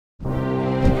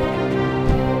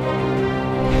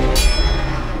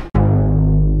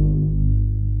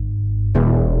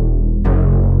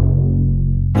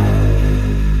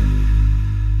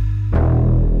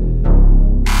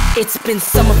It's been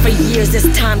summer for years,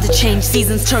 it's time to change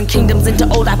seasons. Turn kingdoms into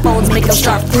old iPhones, make them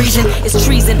start freezing. It's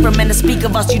treason for men to speak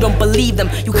of us, you don't believe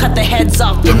them. You cut their heads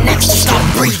off, your necks to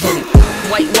stop breathing.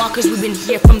 White Walkers, we've been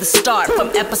here from the start. From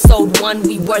episode 1,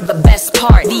 we were the best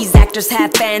part. These actors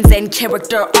have fans and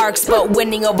character arcs, but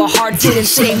winning over hearts didn't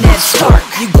save Ned Stark.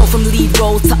 You go from lead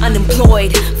roles to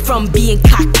unemployed, from being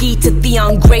cocky to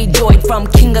Theon Greyjoy, from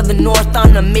King of the North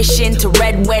on a mission to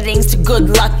red weddings to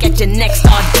good luck at your next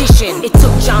audition. It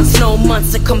took Jon Snow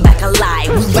months to come back alive.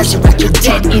 We resurrect your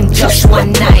dead in just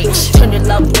one night. Turn your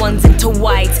loved ones into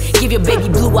whites, give your baby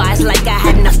blue eyes like I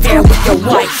had an affair with your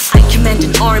wife. I command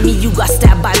an army, you got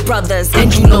stabbed by brothers,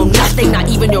 and you know nothing, not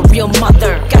even your real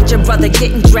mother. Got your brother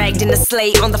getting dragged in a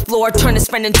sleigh on the floor, turned his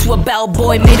friend into a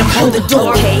bellboy, made him hold the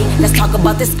door. Okay, let's talk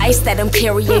about this ice that I'm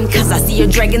carrying, cause I see your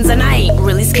dragons and I ain't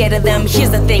really scared of them.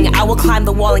 Here's the thing, I will climb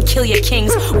the wall and kill your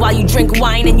kings, while you drink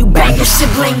wine and you bang your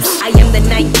siblings. I am the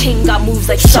Night King, got moves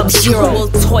like Sub-Zero. Will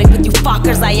toy with you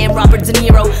fuckers, I am Robert De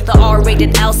Niro. The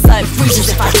R-rated Elsa, it freezes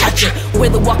if I touch it. We're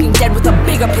the Walking Dead with a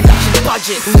bigger production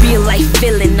budget. Real life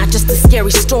villain, not just a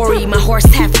scary story. My horse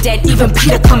half dead, even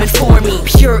Peter coming for me.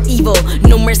 Pure evil,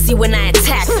 no mercy when I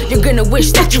attack. You're gonna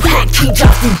wish that you had King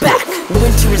Joffrey back.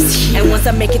 Winter is here, and once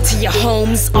I make it to your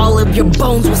homes, all of your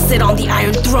bones will sit on the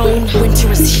Iron Throne.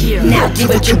 Winter is here, now give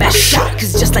it your best shot,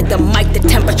 cause just like the mic, the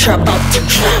temperature about to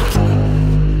drop.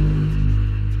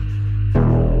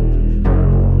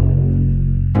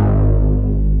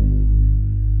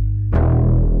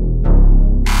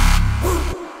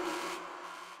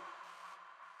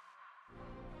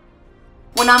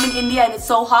 When I'm in India and it's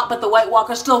so hot, but the White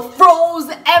Walker still froze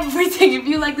everything. If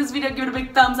you like this video, give it a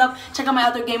big thumbs up. Check out my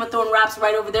other Game of Thrones raps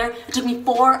right over there. It took me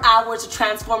 4 hours to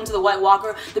transform into the White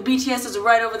Walker. The BTS is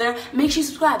right over there. Make sure you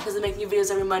subscribe because I make new videos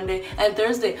every Monday and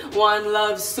Thursday. One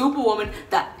love, Superwoman.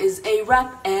 That is a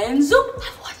wrap, and zoop.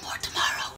 Have one.